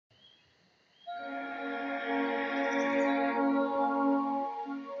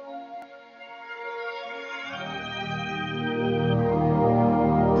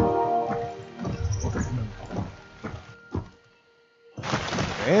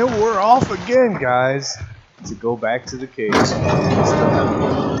And we're off again, guys, to go back to the cave. We still haven't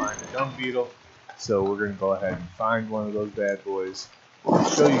been able to find the dung beetle, so we're going to go ahead and find one of those bad boys. I'll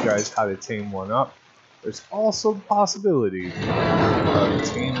show you guys how to tame one up. There's also the possibility of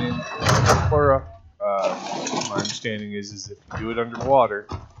taming Mauler. My understanding is if you do it underwater,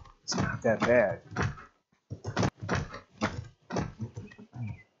 it's not that bad.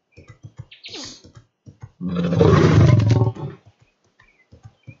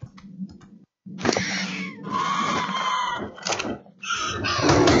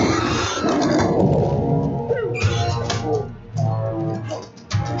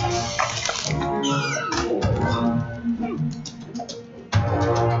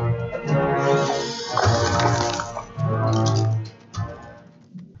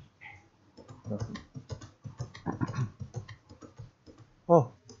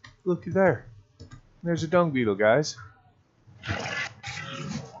 Oh, looky there. There's a dung beetle, guys.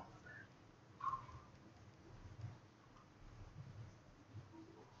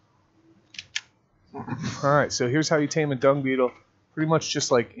 Alright, so here's how you tame a dung beetle. Pretty much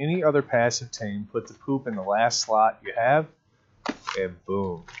just like any other passive tame, put the poop in the last slot you have, and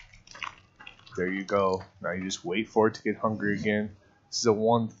boom. There you go. Now you just wait for it to get hungry again. This is a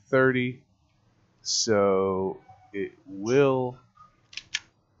 130, so it will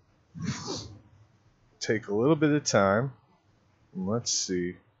take a little bit of time. Let's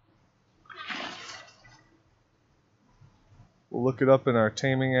see. We'll look it up in our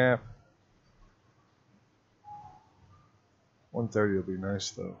taming app. 130 will be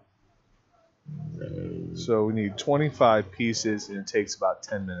nice though. So we need 25 pieces and it takes about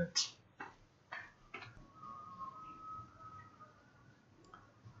 10 minutes.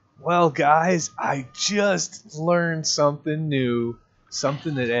 Well guys, I just learned something new.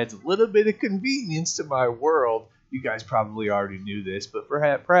 Something that adds a little bit of convenience to my world. You guys probably already knew this, but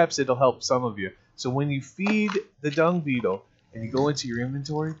perhaps it'll help some of you. So when you feed the dung beetle and you go into your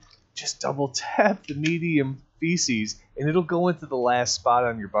inventory, just double tap the medium feces and it'll go into the last spot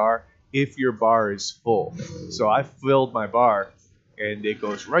on your bar if your bar is full. So I filled my bar and it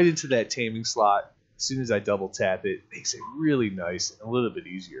goes right into that taming slot. As soon as I double tap it, makes it really nice and a little bit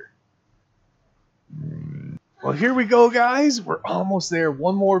easier. Well, here we go, guys. We're almost there.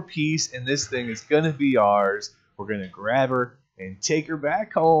 One more piece, and this thing is going to be ours. We're going to grab her and take her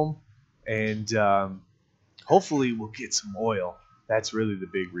back home, and hopefully we'll get some oil. That's really the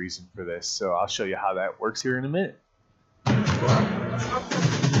big reason for this, so I'll show you how that works here in a minute.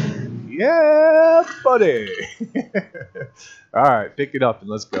 Yeah, buddy. All right, pick it up and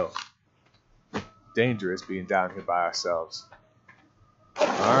let's go. Dangerous being down here by ourselves. All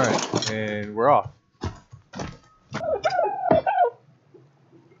right, and we're off.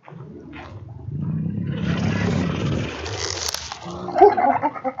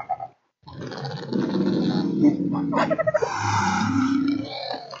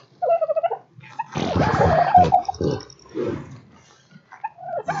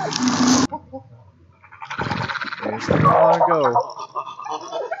 There's where I want to go.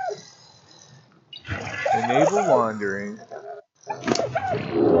 Enable wandering. And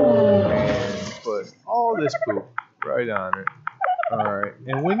put all this poop right on it. Alright,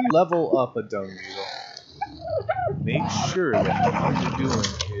 and when you level up a dung beetle, make sure that what you're doing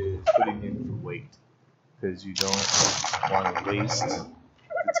is putting in for weight. Because you don't want to waste the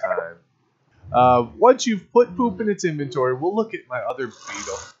time. Once you've put poop in its inventory, we'll look at my other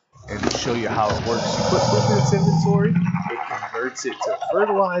beetle and show you how it works. You put poop in its inventory, it converts it to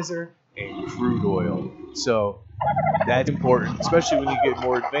fertilizer and crude oil. So that's important, especially when you get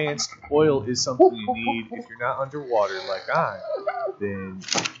more advanced. Oil is something you need. If you're not underwater like I am, then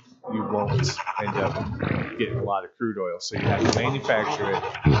you won't end up getting a lot of crude oil. So you have to manufacture it,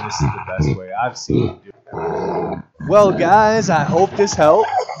 and this is the best way I've seen it do it. Well, guys, I hope this helped.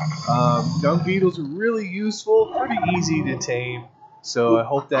 Dung beetles are really useful, pretty easy to tame. So I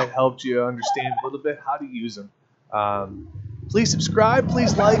hope that helped you understand a little bit how to use them. Please subscribe,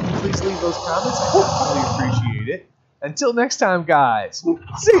 please like, please leave those comments. I definitely appreciate it. Until next time, guys.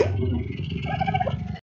 See ya.